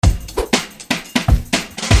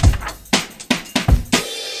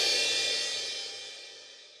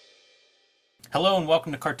Hello and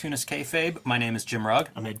welcome to Cartoonist Kayfabe. My name is Jim Rugg,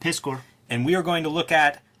 I'm Ed Piskor. and we are going to look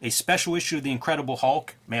at a special issue of The Incredible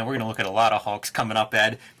Hulk. Man, we're going to look at a lot of Hulks coming up,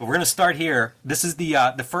 Ed. But we're going to start here. This is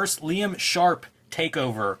the first Liam Sharp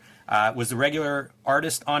takeover. Was the regular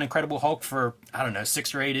artist on Incredible Hulk for,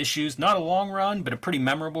 6 or 8 issues. Not a long run, but a pretty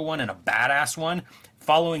memorable one and a badass one.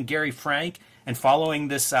 Following Gary Frank and following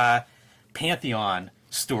this Pantheon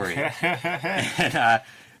story. And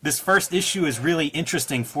this first issue is really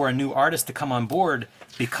interesting for a new artist to come on board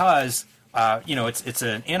because, it's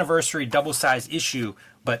an anniversary double-sized issue,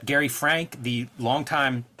 but Gary Frank, the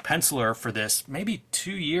longtime penciler for this, maybe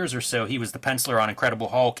 2 years or so, he was the penciler on Incredible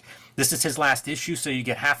Hulk. This is his last issue, so you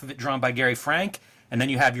get half of it drawn by Gary Frank, and then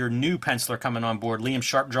you have your new penciler coming on board, Liam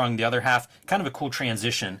Sharp drawing the other half. Kind of a cool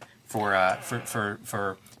transition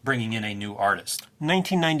for bringing in a new artist.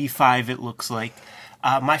 1995, it looks like.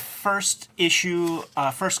 My first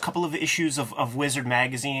couple of issues of Wizard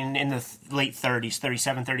magazine in the late 30s,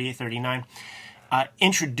 37, 38, 39,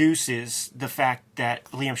 introduces the fact that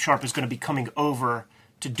Liam Sharp is going to be coming over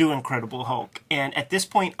to do Incredible Hulk. And at this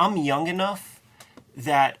point, I'm young enough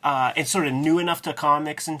that, and sort of new enough to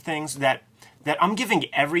comics and things, that I'm giving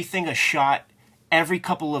everything a shot every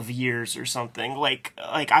couple of years or something. Like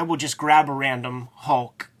I will just grab a random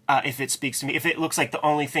Hulk if it speaks to me, if it looks like the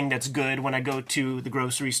only thing that's good when I go to the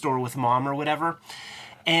grocery store with mom or whatever.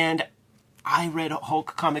 And I read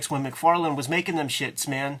Hulk comics when McFarlane was making them shits,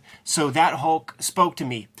 man. So that Hulk spoke to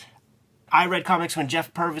me. I read comics when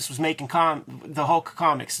Jeff Purvis was making the Hulk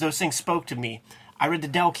comics. Those things spoke to me. I read the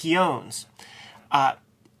Del Keones.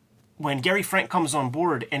 When Gary Frank comes on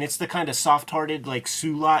board, and it's the kind of soft-hearted, like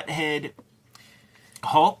Sulot head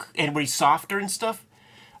Hulk, and where he's softer and stuff,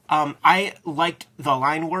 I liked the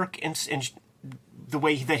line work and the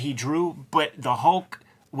way that he drew, but the Hulk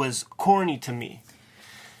was corny to me.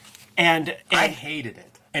 And I hated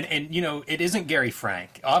it. And it isn't Gary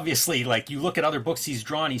Frank. Obviously, like, you look at other books he's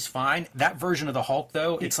drawn, he's fine. That version of the Hulk,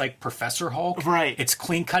 though, it's like Professor Hulk. Right. It's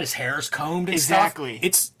clean cut, his hair's combed and exactly. stuff.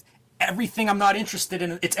 It's everything I'm not interested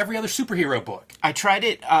in. It's every other superhero book. I tried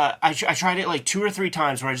it. I tried it like 2 or 3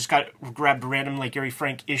 times where I just grabbed random like Gary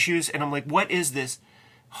Frank issues, and I'm like, what is this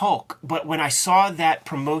Hulk? But when I saw that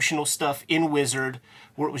promotional stuff in Wizard,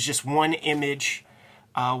 where it was just one image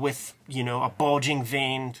with a bulging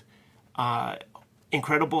veined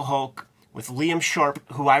Incredible Hulk with Liam Sharp,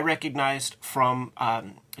 who I recognized from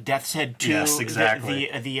Death's Head 2, yes, exactly.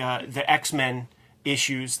 the X-Men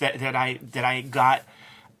issues that I got.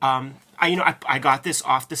 I got this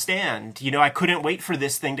off the stand. I couldn't wait for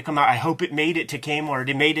this thing to come out. I hope it made it to Kmart.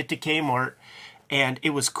 It made it to Kmart, and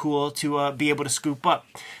it was cool to be able to scoop up.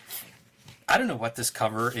 I don't know what this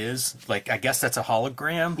cover is. Like, I guess that's a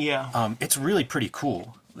hologram. Yeah. It's really pretty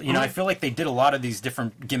cool. I feel like they did a lot of these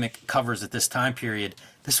different gimmick covers at this time period.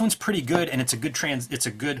 This one's pretty good, and it's a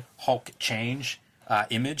good Hulk change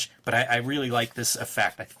image. But I really like this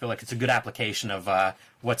effect. I feel like it's a good application of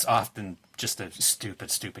what's often just a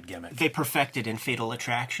stupid gimmick. They perfected in Fatal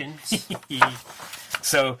Attraction.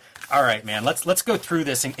 So, all right, man. Let's go through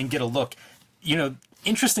this and get a look.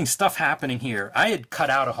 Interesting stuff happening here. I had cut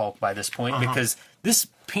out a Hulk by this point because this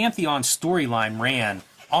Pantheon storyline ran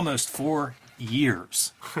almost 4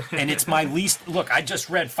 years. And it's my least... Look, I just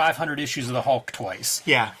read 500 issues of the Hulk twice.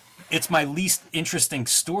 Yeah. It's my least interesting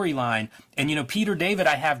storyline. And, Peter David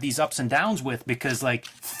I have these ups and downs with because,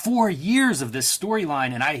 4 years of this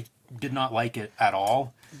storyline, and I did not like it at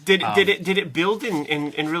all. Did it build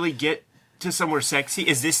and really get to somewhere sexy?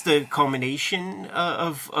 Is this the culmination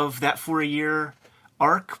of that 4-year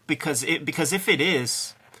arc? Because if it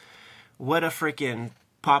is, what a freaking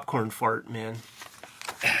popcorn fart, man.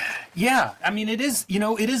 Yeah, I mean, it is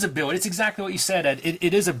a build. It's exactly what you said, Ed.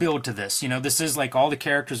 It is a build to this. This is like all the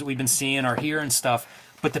characters that we've been seeing are here and stuff.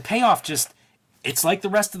 But the payoff it's like the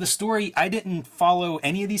rest of the story. I didn't follow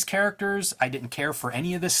any of these characters. I didn't care for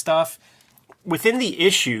any of this stuff. Within the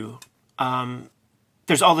issue,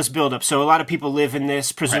 there's all this buildup. So a lot of people live in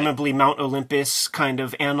this, presumably Mount Olympus kind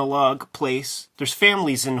of analog place. There's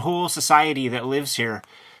families and whole society that lives here.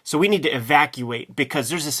 So we need to evacuate because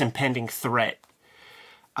there's this impending threat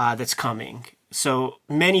that's coming. So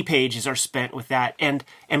many pages are spent with that. And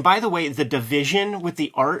by the way, the division with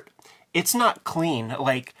the art, it's not clean.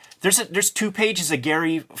 Like there's 2 pages of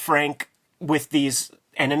Gary Frank with these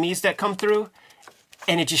enemies that come through,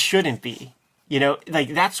 and it just shouldn't be.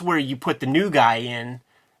 That's where you put the new guy in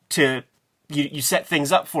to you set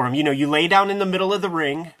things up for him. You lay down in the middle of the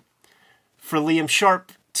ring for Liam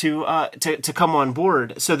Sharp to come on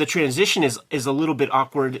board. So the transition is a little bit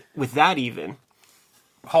awkward with that even.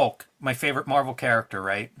 Hulk, my favorite Marvel character,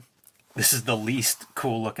 right? This is the least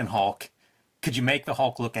cool looking Hulk Could you make the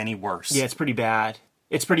Hulk look any worse? Yeah, it's pretty bad.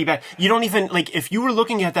 It's pretty bad. You don't even, like, if you were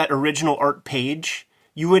looking at that original art page,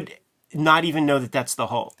 you would not even know that that's the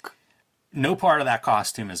Hulk. No part of that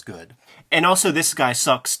costume is good. And also, this guy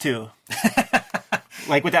sucks, too.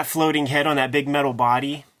 Like, with that floating head on that big metal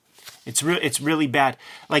body. It's really bad.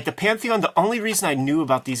 Like, the Pantheon, the only reason I knew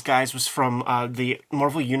about these guys was from the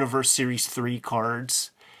Marvel Universe Series 3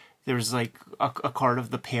 cards. There was, like, a card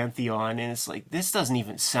of the Pantheon, and it's like, this doesn't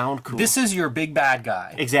even sound cool. This is your big bad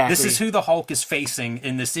guy. Exactly. This is who the Hulk is facing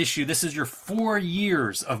in this issue. This is your 4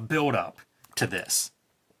 years of build-up to this.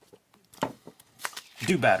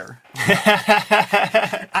 Do better.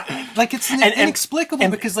 It's inexplicable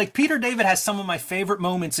because, like, Peter David has some of my favorite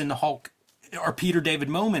moments in the Hulk, or Peter David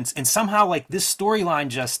moments, and somehow, like, this storyline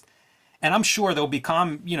just... And I'm sure there'll be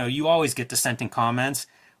you always get dissenting comments,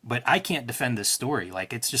 but I can't defend this story.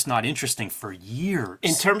 Like, it's just not interesting for years.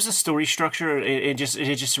 In terms of story structure, it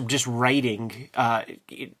just writing,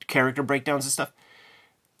 character breakdowns and stuff,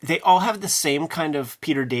 they all have the same kind of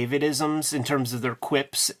Peter David-isms in terms of their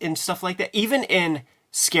quips and stuff like that. Even in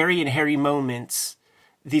scary and hairy moments,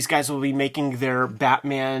 these guys will be making their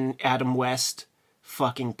Batman, Adam West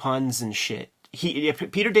fucking puns and shit.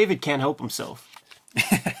 Peter David can't help himself.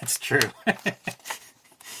 It's true.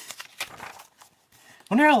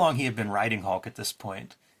 Wonder how long he had been writing Hulk at this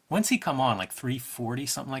point. When's he come on? Like 340,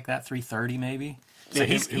 something like that? 330 maybe? So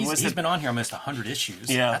he's been on here almost 100 issues.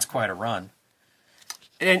 Yeah. That's quite a run.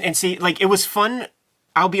 And see, like, it was fun.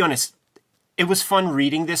 I'll be honest. It was fun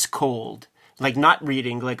reading this cold. Like, not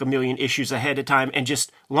reading, like, a million issues ahead of time and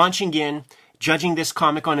just launching in, judging this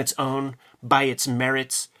comic on its own by its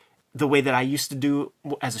merits, the way that I used to do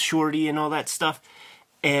as a shorty and all that stuff.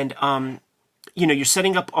 And, you're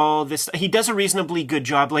setting up all this. He does a reasonably good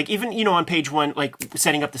job. Like, even, on page 1, like,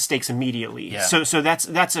 setting up the stakes immediately. Yeah. So that's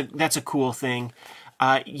a cool thing.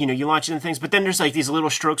 You launch into things, but then there's like these little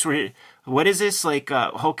strokes where, what is this? Like,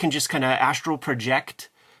 Hulk can just kind of astral project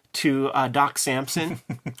to Doc Samson.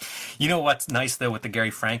 You know what's nice, though, with the Gary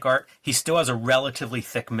Frank art? He still has a relatively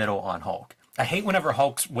thick middle on Hulk. I hate whenever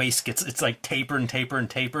Hulk's waist it's like tapered and tapered and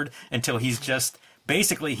tapered until he's just,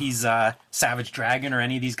 basically he's Savage Dragon or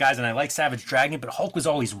any of these guys, and I like Savage Dragon, but Hulk was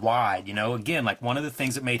always wide, Again, like, one of the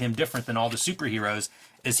things that made him different than all the superheroes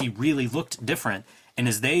is he really looked different. And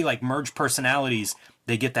as they, like, merge personalities,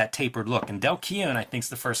 they get that tapered look. And Del Keown, I think, is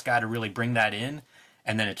the first guy to really bring that in.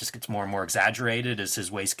 And then it just gets more and more exaggerated as his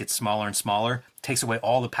waist gets smaller and smaller. It takes away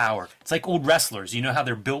all the power. It's like old wrestlers. You know how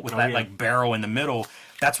they're built with like, barrel in the middle?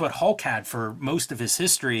 That's what Hulk had for most of his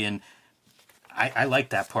history. And I like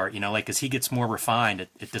that part, like, as he gets more refined,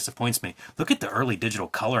 it disappoints me. Look at the early digital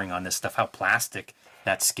coloring on this stuff, how plastic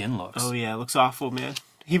that skin looks. Oh, yeah, it looks awful, man.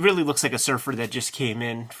 He really looks like a surfer that just came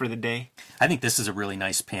in for the day. I think this is a really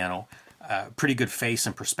nice panel. Pretty good face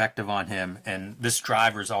and perspective on him. And this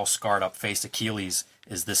driver's all scarred up face. Achilles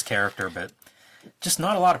is this character, but just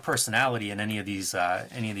not a lot of personality in any of these guys.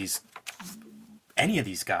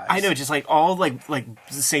 I know, just like all like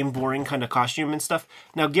the same boring kind of costume and stuff.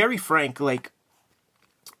 Now, Gary Frank, like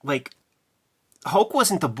Hulk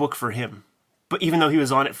wasn't the book for him, but even though he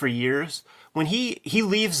was on it for years, when he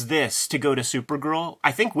leaves this to go to Supergirl,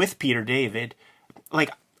 I think with Peter David,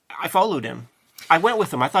 like, I followed him. I went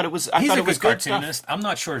with him. I thought it was. He's a good cartoonist. Stuff. I'm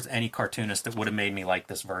not sure there's any cartoonist that would have made me like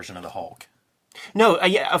this version of the Hulk. No,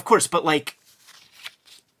 yeah, of course, but like,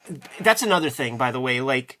 that's another thing, by the way.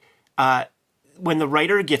 Like, when the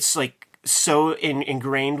writer gets like so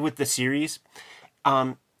ingrained with the series,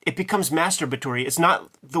 it becomes masturbatory. It's not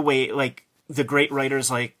the way like the great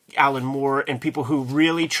writers like Alan Moore and people who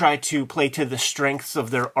really try to play to the strengths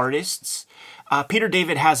of their artists. Peter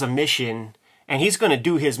David has a mission, and he's going to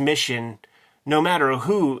do his mission no matter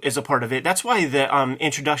who is a part of it. That's why the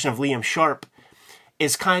introduction of Liam Sharp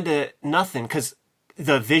is kind of nothing, because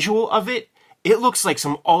the visual of it looks like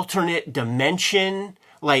some alternate dimension.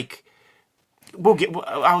 Like,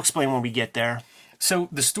 I'll explain when we get there. So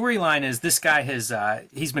the storyline is this guy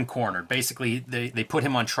he's been cornered. Basically, they put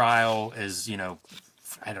him on trial as,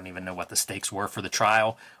 I don't even know what the stakes were for the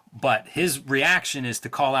trial, but his reaction is to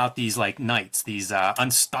call out these like knights, these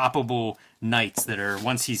unstoppable knights that are,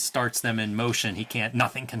 once he starts them in motion,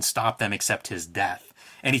 nothing can stop them except his death.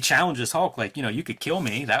 And he challenges Hulk, like, you could kill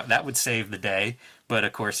me, that would save the day. But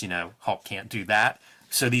of course, Hulk can't do that.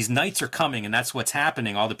 So these knights are coming, and that's what's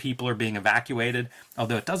happening. All the people are being evacuated,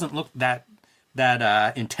 although it doesn't look that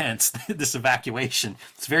intense, this evacuation.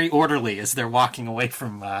 It's very orderly as they're walking away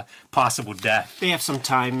from possible death. They have some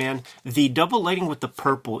time, man. The double lighting with the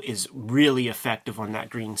purple is really effective on that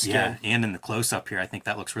green skin. Yeah, and in the close-up here, I think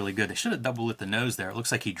that looks really good. They should have double lit the nose there. It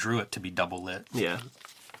looks like he drew it to be double lit. Yeah.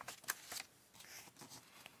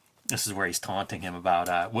 This is where he's taunting him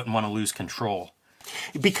about wouldn't want to lose control.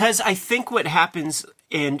 Because I think what happens,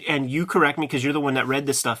 and you correct me because you're the one that read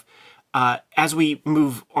this stuff, as we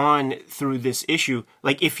move on through this issue,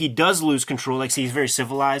 like if he does lose control, like say he's very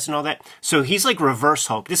civilized and all that, so he's like reverse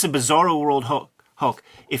Hulk. This is a Bizarro World Hulk.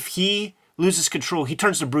 If he loses control, he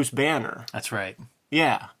turns to Bruce Banner. That's right.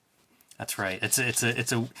 Yeah. That's right. It's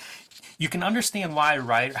a. You can understand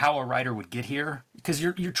how a writer would get here, because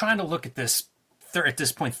you're trying to look at this at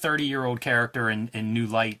this point 30-year-old character in new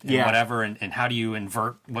light and whatever, and how do you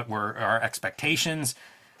invert what were our expectations.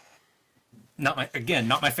 Not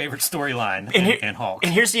my favorite storyline in Hulk.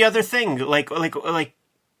 And here's the other thing, like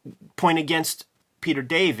point against Peter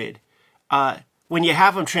David. When you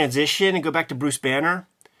have him transition and go back to Bruce Banner,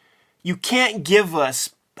 you can't give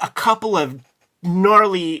us a couple of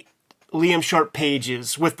gnarly Liam Sharp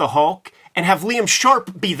pages with the Hulk and have Liam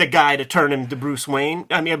Sharp be the guy to turn him to Bruce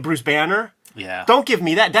Banner. Yeah. Don't give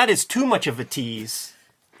me that. That is too much of a tease.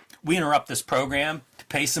 We interrupt this program to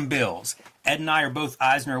pay some bills. Ed and I are both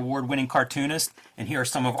Eisner Award-winning cartoonists, and here are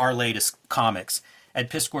some of our latest comics. Ed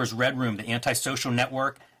Piskor's Red Room, the Antisocial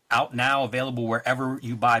Network, out now, available wherever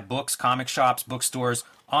you buy books, comic shops, bookstores,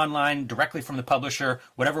 online, directly from the publisher,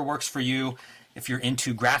 whatever works for you. If you're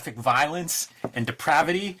into graphic violence and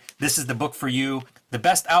depravity, this is the book for you. The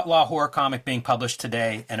best outlaw horror comic being published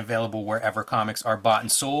today and available wherever comics are bought and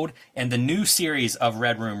sold. And the new series of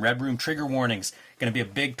Red Room Trigger Warnings. Going to be a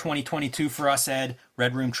big 2022 for us, Ed.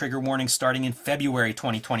 Red Room Trigger Warnings starting in February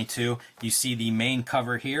 2022. You see the main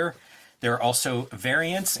cover here. There are also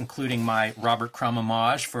variants, including my Robert Crumb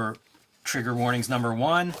homage for Trigger Warnings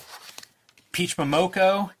 #1, Peach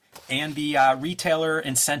Momoko, and the retailer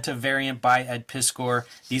incentive variant by Ed Piskor.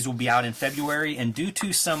 These will be out in February, and due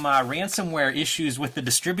to some ransomware issues with the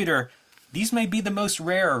distributor, these may be the most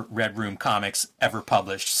rare Red Room comics ever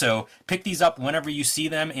published. So pick these up whenever you see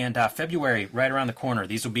them, and February, right around the corner.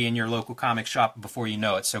 These will be in your local comic shop before you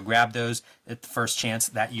know it, so grab those at the first chance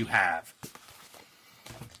that you have.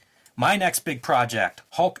 My next big project,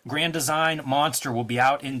 Hulk Grand Design Monster, will be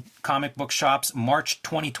out in comic book shops March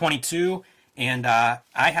 2022. And I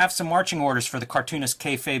have some marching orders for the Cartoonist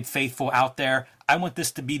Kayfabe faithful out there. I want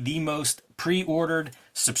this to be the most pre-ordered,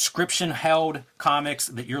 subscription-held comics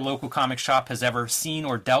that your local comic shop has ever seen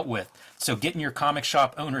or dealt with. So get in your comic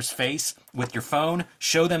shop owner's face with your phone,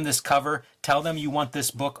 show them this cover, tell them you want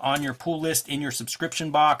this book on your pull list in your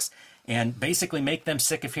subscription box, and basically make them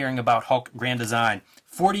sick of hearing about Hulk Grand Design.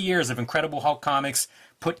 40 years of Incredible Hulk comics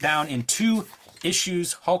put down in 2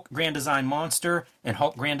 issues, Hulk Grand Design Monster and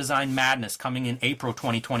Hulk Grand Design Madness, coming in April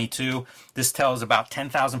 2022. This tells about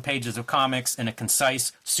 10,000 pages of comics in a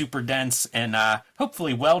concise, super dense, and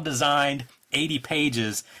hopefully well-designed 80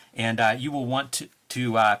 pages. And you will want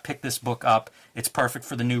to pick this book up. It's perfect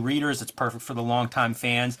for the new readers. It's perfect for the longtime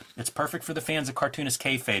fans. It's perfect for the fans of Cartoonist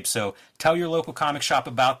Kayfabe. So tell your local comic shop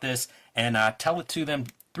about this, and tell it to them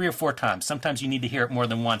 3 or 4 times. Sometimes you need to hear it more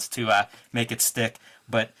than once to make it stick.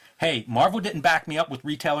 But hey, Marvel didn't back me up with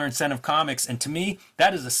retailer incentive comics, and to me,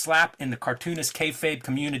 that is a slap in the Cartoonist Kayfabe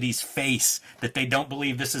community's face that they don't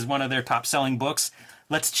believe this is one of their top-selling books.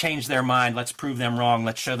 Let's change their mind. Let's prove them wrong.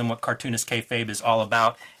 Let's show them what Cartoonist Kayfabe is all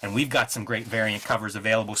about. And we've got some great variant covers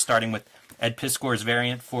available, starting with Ed Piskor's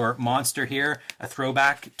variant for Monster here, a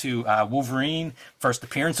throwback to Wolverine, first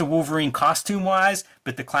appearance of Wolverine costume-wise,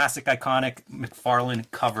 but the classic, iconic McFarlane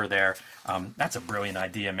cover there. That's a brilliant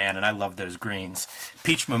idea, man, and I love those greens.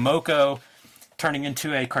 Peach Momoko turning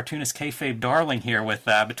into a Cartoonist Kayfabe darling here with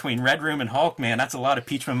between Red Room and Hulk, man. That's a lot of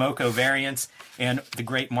Peach Momoko variants, and the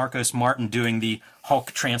great Marcos Martin doing the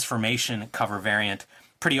Hulk transformation cover variant.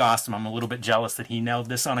 Pretty awesome. I'm a little bit jealous that he nailed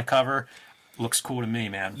this on a cover. Looks cool to me,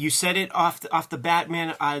 man. You said it off the bat,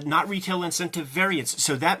 man. Not retail incentive variants.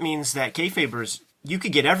 So that means that Kayfabers, you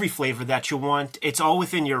could get every flavor that you want. It's all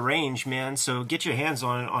within your range, man. So get your hands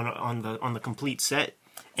on the complete set.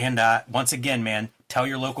 And once again, man, tell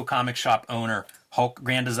your local comic shop owner, Hulk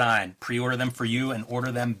Grand Design, pre-order them for you and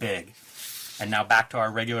order them big. And now back to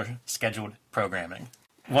our regular scheduled programming.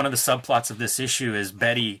 One of the subplots of this issue is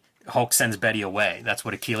Hulk sends Betty away. That's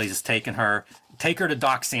what Achilles is taking her. Take her to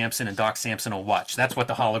Doc Samson, and Doc Samson will watch. That's what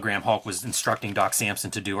the hologram Hulk was instructing Doc Samson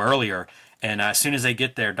to do earlier. And as soon as they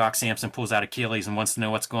get there, Doc Samson pulls out Achilles and wants to know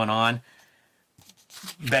what's going on.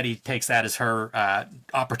 Betty takes that as her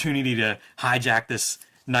opportunity to hijack this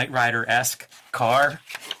Knight Rider-esque car.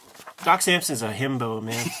 Doc Samson's a himbo,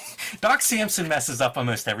 man. Doc Samson messes up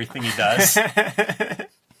almost everything he does.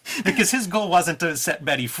 Because his goal wasn't to set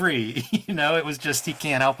Betty free, it was just he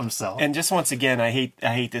can't help himself. And just once again, I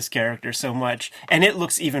hate this character so much. And it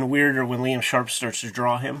looks even weirder when Liam Sharp starts to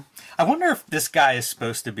draw him. I wonder if this guy is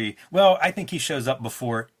supposed to be... Well, I think he shows up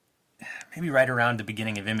before maybe right around the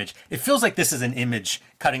beginning of Image. It feels like this is an Image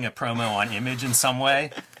cutting a promo on Image in some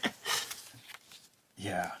way.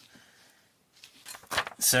 Yeah.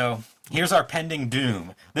 So here's our pending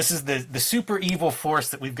doom. This is the super evil force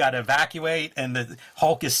that we've got to evacuate and the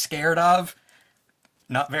Hulk is scared of.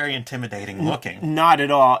 Not very intimidating looking. Not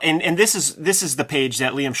at all. And this is the page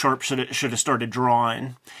that Liam Sharp should have started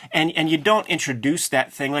drawing. And you don't introduce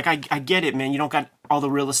that thing. Like I get it, man. You don't got all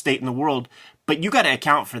the real estate in the world, but you got to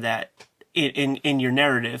account for that in your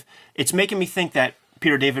narrative. It's making me think that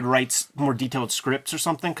Peter David writes more detailed scripts or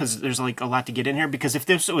something, because there's like a lot to get in here. Because if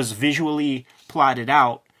this was visually plotted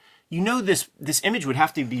out, you know, this image would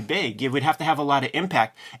have to be big. It would have to have a lot of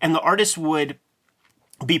impact, and the artists would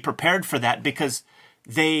be prepared for that because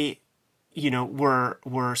they, you know,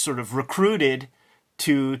 were sort of recruited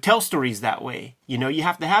to tell stories that way. You know, you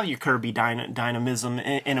have to have your Kirby dynamism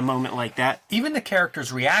in a moment like that. Even the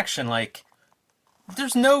character's reaction, like,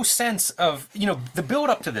 there's no sense of, you know, the build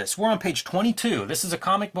up to this. We're on page 22. This is a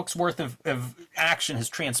comic book's worth of action has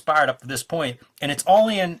transpired up to this point, and it's all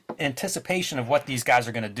in anticipation of what these guys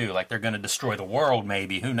are going to do. Like, they're going to destroy the world,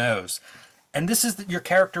 maybe. Who knows? And this is your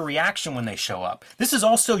character reaction when they show up. This is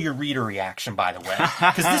also your reader reaction, by the way,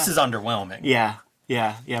 because this is underwhelming.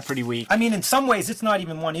 Yeah, pretty weak. I mean, in some ways, it's not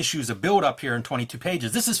even one issue's of build-up here in 22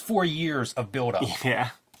 pages. This is 4 years of build-up. Yeah.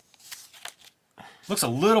 Looks a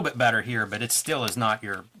little bit better here, but it still is not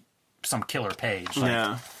some killer page. Like,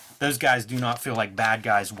 Yeah. Those guys do not feel like bad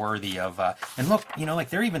guys worthy of... and look, you know, like,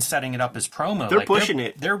 they're even setting it up as promo. They're like, pushing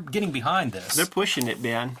it. They're getting behind this. They're pushing it,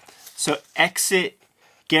 man. So exit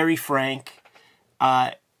Gary Frank,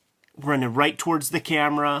 running right towards the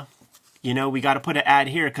camera. You know, we got to put an ad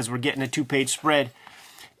here because we're getting a 2-page spread,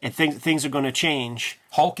 and things are going to change.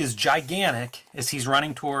 Hulk is gigantic as he's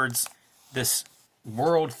running towards this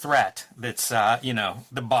world threat that's, you know,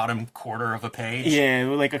 the bottom quarter of a page. Yeah,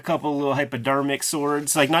 with like a couple little hypodermic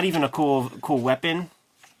swords. Like, not even a cool weapon.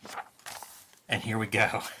 And here we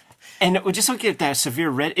go. And just look at that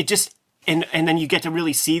severe red. It just... And then you get to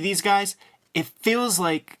really see these guys. It feels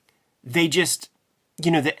like they just... You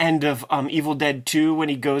know, the end of Evil Dead 2 when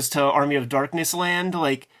he goes to Army of Darkness land.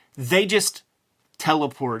 Like, they just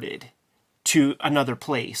teleported to another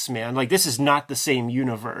place, man. Like, this is not the same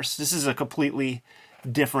universe. This is a completely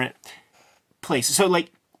different place. So,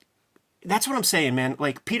 like, that's what I'm saying, man.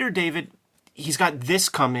 Like, Peter David, he's got this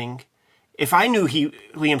coming. If I knew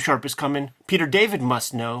Liam Sharp is coming, Peter David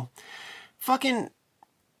must know. Fucking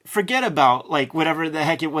forget about, like, whatever the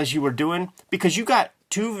heck it was you were doing, because you got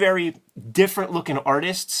two very different looking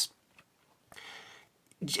artists.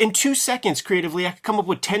 In 2 seconds, creatively, I could come up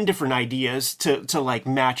with 10 different ideas to like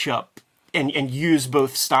match up and use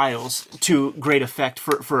both styles to great effect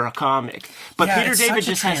for a comic. But Yeah, Peter it's David such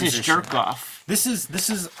a just has his transition. jerk off. This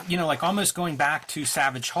is, you know, like almost going back to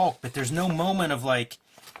Savage Hulk, but there's no moment of like,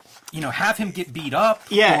 you know, have him get beat up,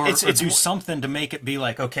 Yeah, or it's do something to make it be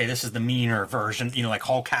like, okay, this is the meaner version. You know, like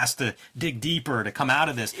Hulk has to dig deeper to come out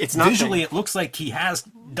of this. It's nothing. Visually, it looks like he has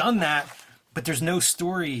done that, but there's no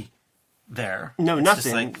story there. No, It's just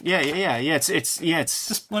nothing. like, Yeah. It's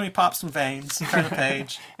just let me pop some veins, turn the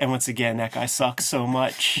page. And once again, that guy sucks so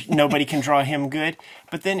much. Nobody can draw him good.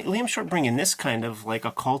 But then Liam Sharp bringing this kind of like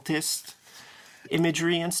occultist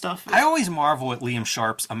imagery and stuff. I always marvel at Liam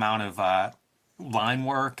Sharp's amount of line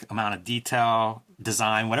work, amount of detail,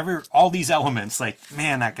 design, whatever, all these elements. Like,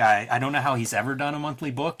 man, that guy, I don't know how he's ever done a monthly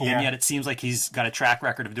book, Yeah. and yet it seems like he's got a track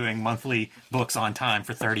record of doing monthly books on time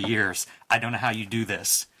for 30 years. I don't know how you do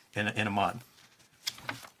this in a month.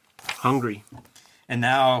 Hungry. And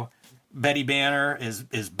now Betty Banner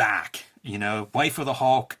is back, you know, wife of the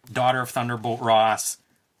Hulk, daughter of Thunderbolt Ross.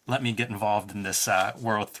 Let me get involved in this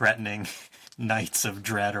world-threatening Knights of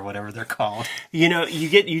Dread or whatever they're called. You know,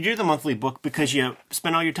 you do the monthly book because you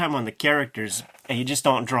spend all your time on the characters and you just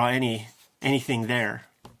don't draw anything there.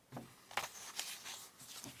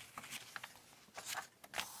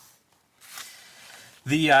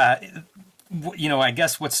 The you know, I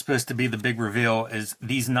guess what's supposed to be the big reveal is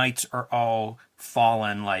these knights are all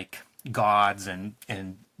fallen, like gods and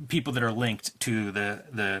people that are linked to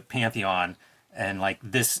the pantheon, and like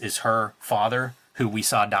this is her father who we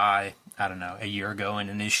saw die, I don't know, a year ago in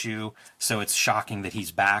an issue. So it's shocking that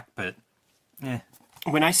he's back, but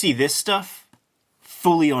When I see this stuff,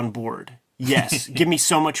 fully on board. Yes, give me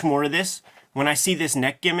so much more of this. When I see this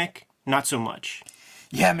neck gimmick, not so much.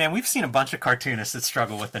 yeah, man, we've seen a bunch of cartoonists that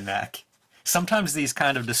struggle with the neck. Sometimes these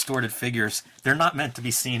kind of distorted figures, they're not meant to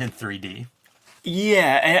be seen in 3D.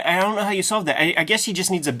 Yeah, I don't know how you solve that. I guess he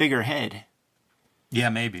just needs a bigger head. Yeah,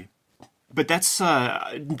 maybe. But that's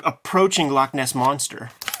approaching Loch Ness Monster.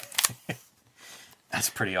 That's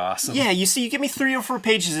pretty awesome. Yeah, you see, you give me 3 or 4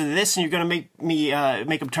 pages of this, and you're gonna make me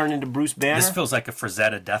make him turn into Bruce Banner. This feels like a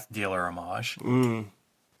Frazetta Death Dealer homage.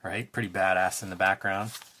 Right? Pretty badass in the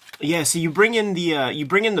background. Yeah, so you bring in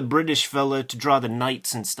the British fella to draw the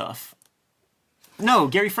knights and stuff. No,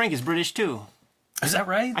 Gary Frank is British too. Is that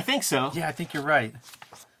right? I think so. Yeah, I think you're right.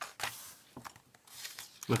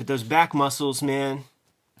 Look at those back muscles, man.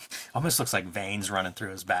 Almost looks like veins running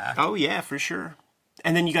through his back. Oh yeah, for sure.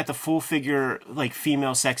 And then you got the full figure, like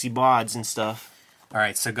female sexy bods and stuff. All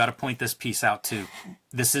right, so got to point this piece out too.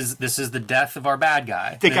 This is the death of our bad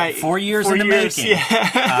guy. The guy 4 years in the making.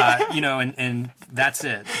 Yeah. And that's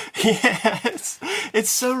it. Yes, it's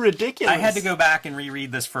so ridiculous. I had to go back and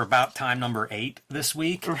reread this for about time number 8 this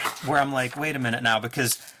week, where I'm like, wait a minute now,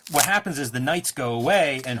 because what happens is the knights go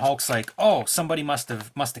away, and Hulk's like, oh, somebody must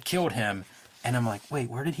have killed him, and I'm like, wait,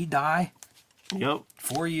 where did he die? Yep.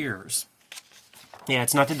 4 years. Yeah,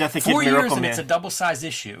 it's not the death of Kid 4 Miracle years, and Man. it's a double-size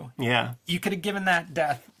issue. Yeah. You could have given that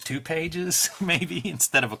death 2 pages, maybe,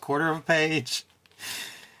 instead of a quarter of a page.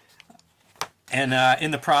 And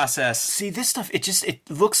in the process... See, this stuff, it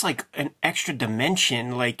looks like an extra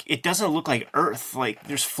dimension. Like, it doesn't look like Earth. Like,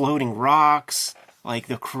 there's floating rocks, like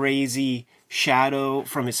the crazy shadow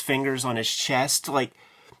from his fingers on his chest. Like,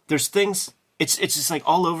 there's things... It's just, like,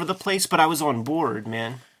 all over the place, but I was on board,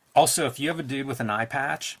 man. Also, if you have a dude with an eye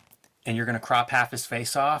patch, and you're going to crop half his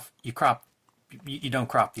face off, you don't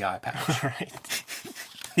crop the eye patch. Right.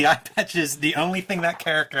 The eye patch is the only thing that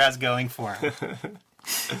character has going for him.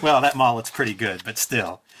 Well, that mullet's pretty good, but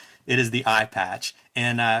still, it is the eye patch.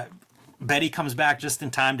 And Betty comes back just in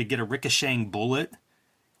time to get a ricocheting bullet,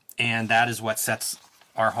 and that is what sets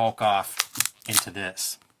our Hulk off into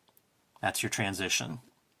this. That's your transition.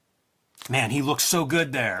 Man, he looks so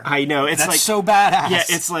good there. I know. It's That's like so badass. Yeah,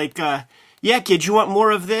 it's like, yeah, kid, you want more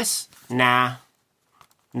of this? Nah,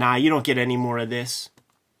 you don't get any more of this.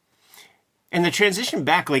 And the transition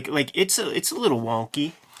back, like it's a little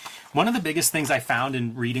wonky. One of the biggest things I found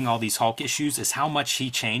in reading all these Hulk issues is how much he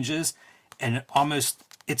changes, and almost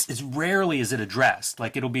it's rarely is it addressed.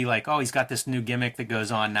 Like, it'll be like, oh, he's got this new gimmick that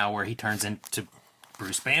goes on now where he turns into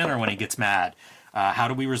Bruce Banner when he gets mad. How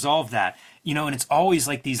do we resolve that? And it's always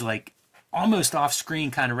like these like almost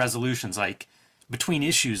off-screen kind of resolutions, like between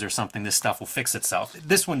issues or something, this stuff will fix itself.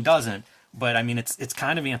 This one doesn't, but I mean, it's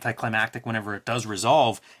kind of anticlimactic whenever it does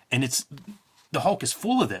resolve, and the Hulk is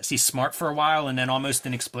full of this. He's smart for a while, and then almost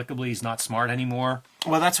inexplicably, he's not smart anymore.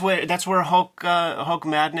 Well, that's where Hulk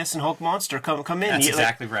Madness and Hulk Monster come in. That's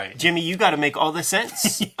exactly right. Jimmy, you got to make all the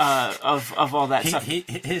sense of all that stuff.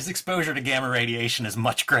 His exposure to gamma radiation is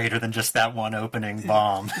much greater than just that one opening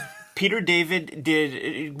bomb. Peter David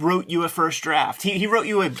wrote you a first draft. He wrote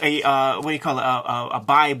you a what do you call it, a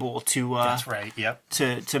Bible to That's right. Yep.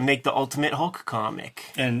 To make the Ultimate Hulk comic.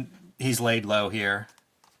 And he's laid low here.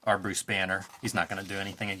 Our Bruce Banner. He's not going to do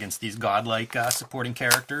anything against these godlike supporting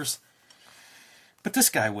characters. But this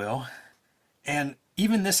guy will. And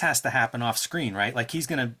even this has to happen off screen, right? Like, he's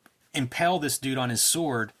going to impale this dude on his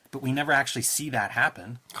sword, but we never actually see that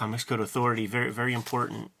happen. Comics Code Authority, very, very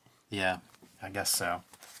important. Yeah, I guess so.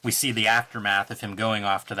 We see the aftermath of him going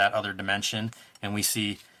off to that other dimension, and we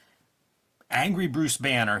see angry Bruce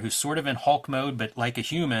Banner, who's sort of in Hulk mode, but like a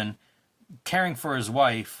human, caring for his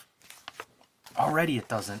wife. Already it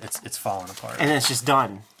doesn't. It's falling apart. And then it's just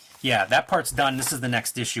done. Yeah, that part's done. This is the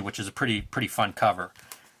next issue, which is a pretty fun cover.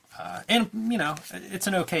 And, it's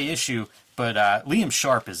an okay issue, but Liam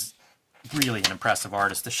Sharp is really an impressive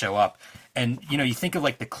artist to show up. And, you think of,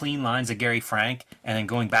 like, the clean lines of Gary Frank, and then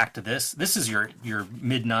going back to this is your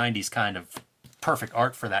mid-'90s kind of perfect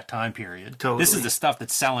art for that time period. Totally. This is the stuff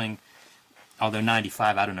that's selling, although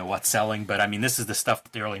 95, I don't know what's selling, but, I mean, this is the stuff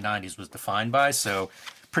that the early 90s was defined by, so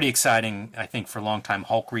pretty exciting, I think, for longtime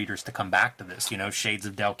Hulk readers to come back to this. Shades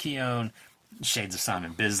of Del Keown, shades of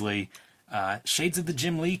Simon Bisley, shades of the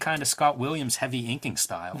Jim Lee kind of Scott Williams heavy inking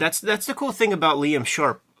style. That's the cool thing about Liam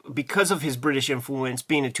Sharp. Because of his British influence,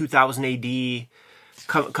 being a 2000 AD,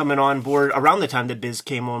 coming on board around the time that Biz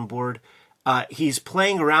came on board, he's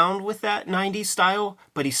playing around with that 90s style,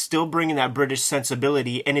 but he's still bringing that British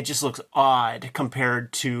sensibility, and it just looks odd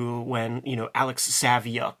compared to when, Alex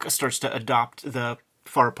Saviuk starts to adopt the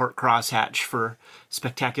far apart crosshatch for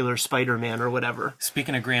Spectacular Spider-Man or whatever.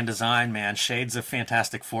 Speaking of grand design, man, shades of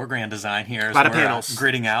Fantastic Four grand design here. A lot of panels.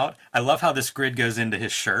 Gridding out. I love how this grid goes into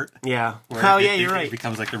his shirt. Yeah. Oh, yeah, you're right. It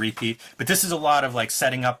becomes like the repeat. But this is a lot of like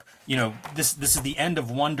setting up, this is the end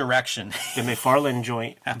of one direction. The McFarlane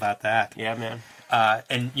joint. How about that? Yeah, man.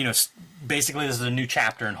 And, basically this is a new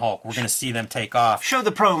chapter in Hulk. We're going to see them take off. Show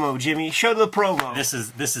the promo, Jimmy. Show the promo. This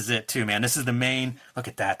is it too, man. This is the main. Look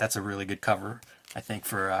at that. That's a really good cover, I think,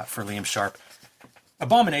 for Liam Sharp.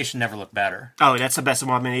 Abomination never looked better. Oh, that's the best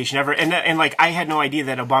Abomination ever. And like, I had no idea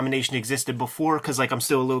that Abomination existed before, because like, I'm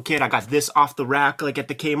still a little kid. I got this off the rack, like at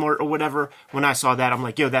the Kmart or whatever. When I saw that, I'm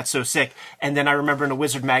like, yo, that's so sick. And then I remember in a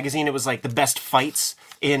Wizard magazine, it was like the best fights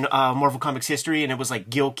in Marvel Comics history, and it was like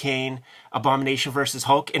Gil Kane, Abomination versus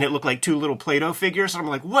Hulk, and it looked like two little Play-Doh figures. And I'm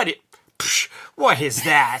like, what is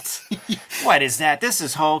that? What is that? This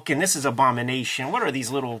is Hulk, and this is Abomination. What are these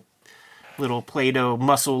little Play-Doh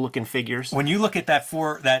muscle-looking figures? When you look at that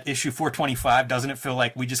issue 425, doesn't it feel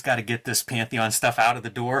like we just got to get this Pantheon stuff out of the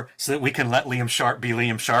door so that we can let Liam Sharp be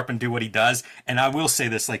Liam Sharp and do what he does? And I will say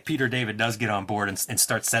this, like, Peter David does get on board and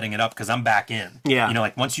start setting it up, because I'm back in. Yeah. You know,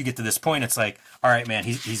 like, once you get to this point, it's like, all right, man,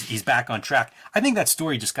 he's back on track. I think that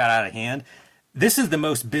story just got out of hand. This is the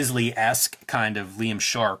most Bisley-esque kind of Liam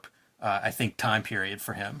Sharp, I think, time period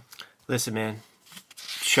for him. Listen, man.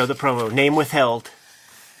 Show the promo. Name withheld.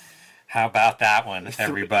 How about that one,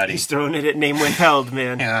 everybody? He's throwing it at name withheld,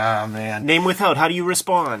 man. Oh, man. Name withheld. How do you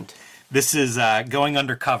respond? This is going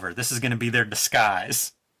undercover. This is going to be their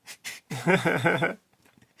disguise.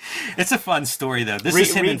 It's a fun story, though. This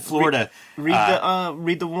is him in Florida.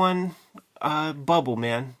 Read the one bubble,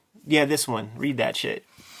 man. Yeah, this one. Read that shit.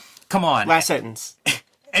 Come on. Last sentence.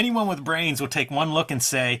 Anyone with brains will take one look and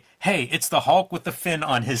say, hey, it's the Hulk with the fin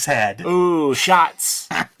on his head. Ooh, shots.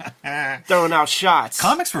 Throwing out shots.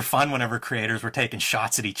 Comics were fun whenever creators were taking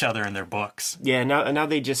shots at each other in their books. Yeah, now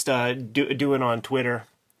they just do it on Twitter.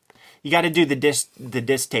 You got to do the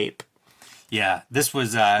diss tape. Yeah, this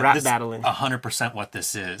was rap battling. 100% what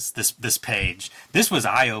this is. This page. This was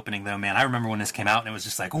eye-opening, though, man. I remember when this came out, and it was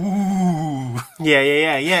just like, ooh.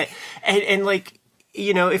 Yeah. And like,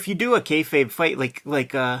 you know, if you do a kayfabe fight,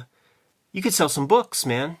 like you could sell some books,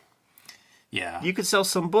 man. Yeah. You could sell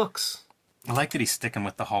some books. I like that he's sticking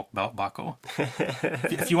with the Hulk belt buckle.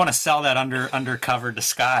 If you want to sell that undercover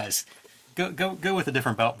disguise, go with a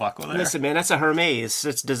different belt buckle there. Listen, man, that's a Hermes.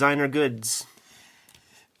 It's designer goods.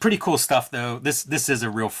 Pretty cool stuff, though. This is a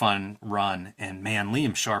real fun run, and man,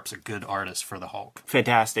 Liam Sharp's a good artist for the Hulk.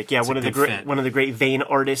 Fantastic, yeah. One of the great vein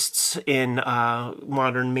artists in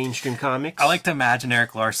modern mainstream comics. I like to imagine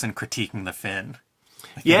Eric Larson critiquing the fin.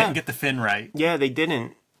 Like, they didn't get the fin right. Yeah, they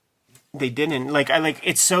didn't. Like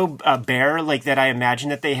it's so bare, like that. I imagine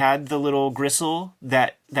that they had the little gristle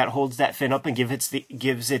that holds that fin up and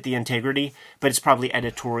gives it the integrity, but it's probably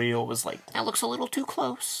editorial was like, that looks a little too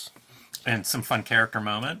close. And some fun character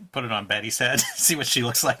moment. Put it on Betty's head. See what she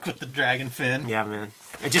looks like with the dragon fin. Yeah, man.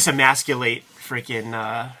 Just emasculate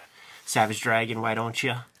freaking Savage Dragon. Why don't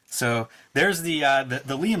you? So there's the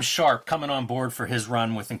Liam Sharp coming on board for his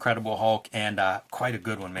run with Incredible Hulk, and quite a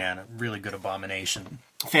good one, man. A really good Abomination.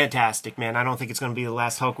 Fantastic, man. I don't think it's going to be the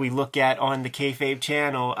last Hulk we look at on the Kayfabe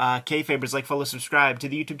channel. Kayfabers, like, follow, subscribe to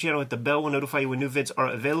the YouTube channel. Hit the bell. We'll notify you when new vids are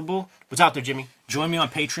available. What's out there, Jimmy? Join me on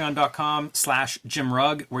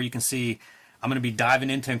patreon.com/JimRugg, where you can see I'm going to be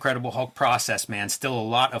diving into Incredible Hulk process, man. Still a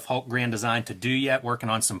lot of Hulk Grand Design to do yet. Working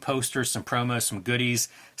on some posters, some promos, some goodies,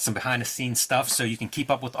 some behind-the-scenes stuff. So you can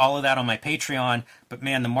keep up with all of that on my Patreon. But,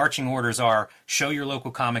 man, the marching orders are show your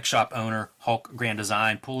local comic shop owner Hulk Grand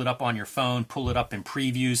Design. Pull it up on your phone. Pull it up in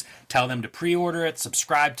previews. Tell them to pre-order it.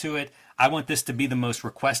 Subscribe to it. I want this to be the most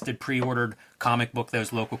requested pre-ordered comic book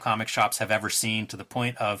those local comic shops have ever seen, to the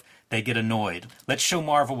point of they get annoyed. Let's show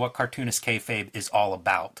Marvel what Cartoonist Kayfabe is all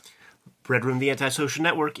about. Red Room, the Antisocial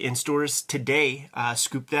Network, in stores today.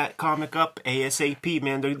 Scoop that comic up ASAP,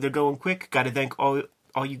 man. They're going quick. Got to thank all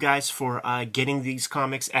you guys for getting these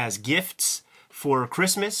comics as gifts for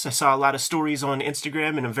Christmas. I saw a lot of stories on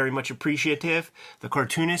Instagram, and I'm very much appreciative. The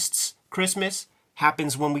Cartoonists' Christmas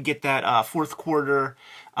happens when we get that fourth quarter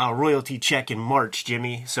royalty check in March,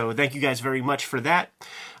 Jimmy. So thank you guys very much for that.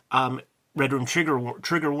 Red Room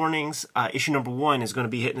Trigger Warnings, issue number 1 is going to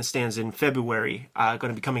be hitting the stands in February. Going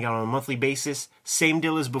to be coming out on a monthly basis. Same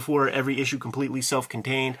deal as before, every issue completely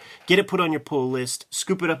self-contained. Get it put on your pull list.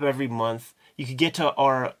 Scoop it up every month. You can get to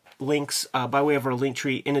our links by way of our link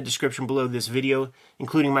tree in the description below this video,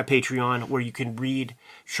 including my Patreon, where you can read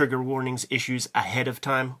Trigger Warnings issues ahead of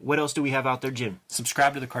time. What else do we have out there, Jim?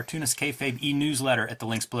 Subscribe to the Cartoonist Kayfabe e-newsletter at the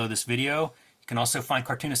links below this video. You can also find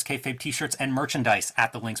Cartoonist Kayfabe t-shirts and merchandise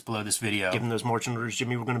at the links below this video. Give them those marching orders,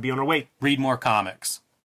 Jimmy. We're going to be on our way. Read more comics.